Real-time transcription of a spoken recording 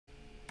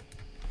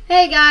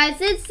Hey guys,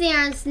 it's the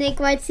Iron Snake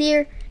Whites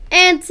here,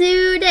 and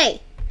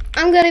today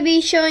I'm going to be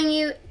showing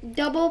you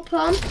double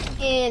pump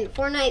in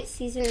Fortnite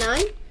Season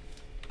 9.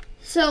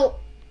 So,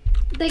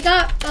 they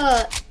got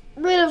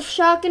rid of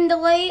shotgun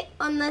delay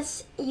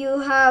unless you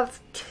have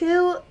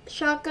 2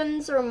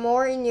 shotguns or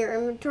more in your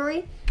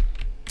inventory.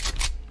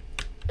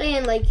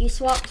 And like you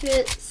swap to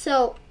it.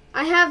 So,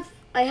 I have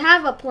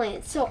a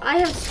plan. So, I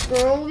have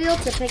scroll wheel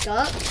to pick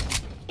up.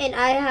 And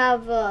I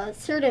have a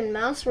certain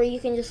mouse where you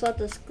can just let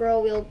the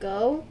scroll wheel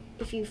go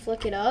if you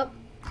flick it up.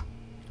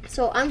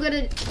 So I'm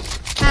gonna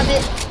have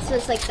it so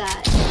it's like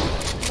that.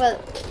 But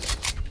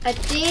I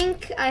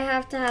think I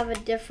have to have a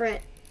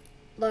different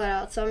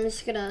loadout. So I'm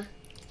just gonna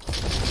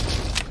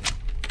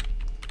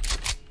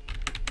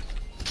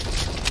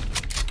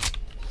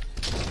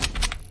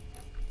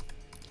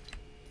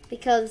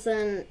because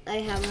then I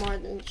have more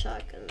than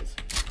shotguns.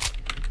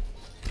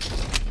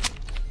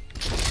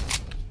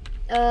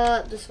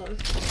 This one.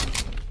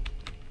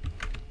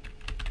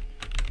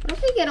 What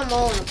if we get them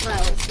all in a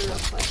pile? Is the real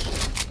question.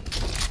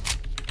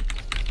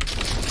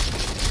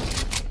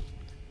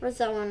 Where's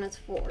that one that's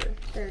for?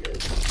 There it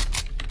is.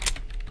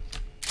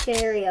 Okay,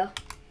 here we go.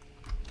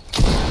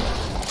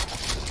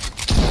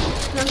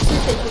 I'm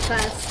stupid too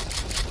fast.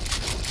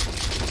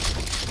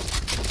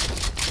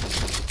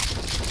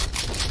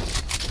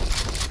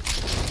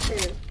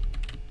 Here.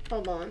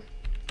 Hold on.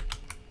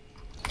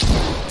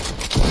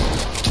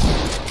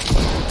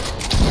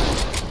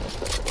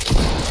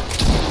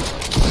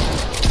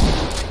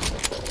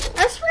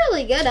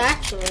 Really good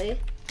actually.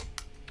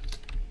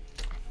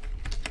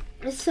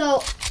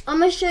 So I'm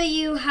gonna show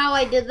you how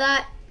I did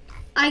that.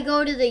 I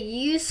go to the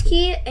use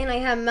key and I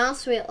have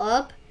mouse wheel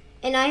up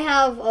and I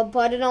have a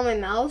button on my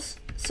mouse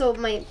so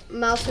my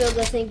mouse wheel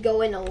doesn't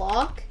go in a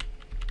lock.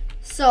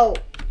 So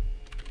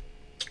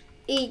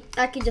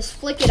I can just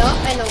flick it up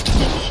and it'll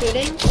keep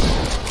shooting.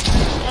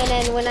 And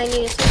then when I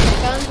need to switch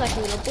my guns, I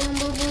can go boom,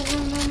 boom, boom,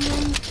 boom, boom,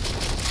 boom.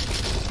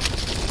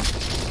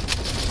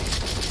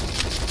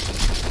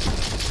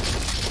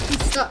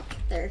 Stuck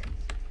there.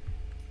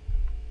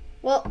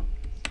 Well,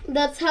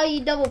 that's how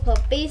you double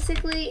pump.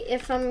 Basically,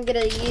 if I'm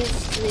gonna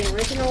use the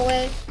original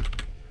way,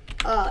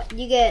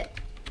 you get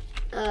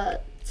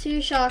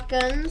 2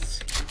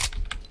 shotguns,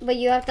 but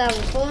you have to have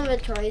a full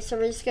inventory. So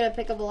we're just gonna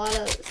pick up a lot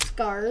of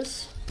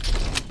scars,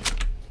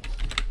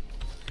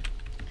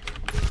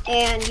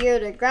 and you're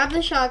to grab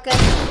the shotgun,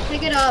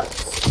 pick it up,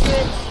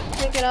 switch,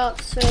 pick it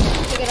up, switch,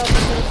 pick it up,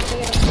 switch,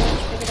 pick it up,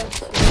 switch, pick it up,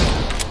 switch.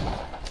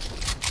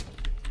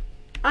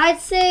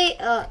 I'd say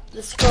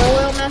the scroll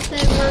wheel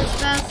method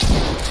works best.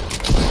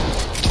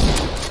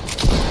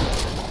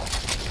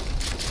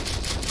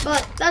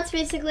 But that's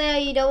basically how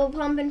you double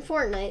pump in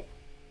Fortnite.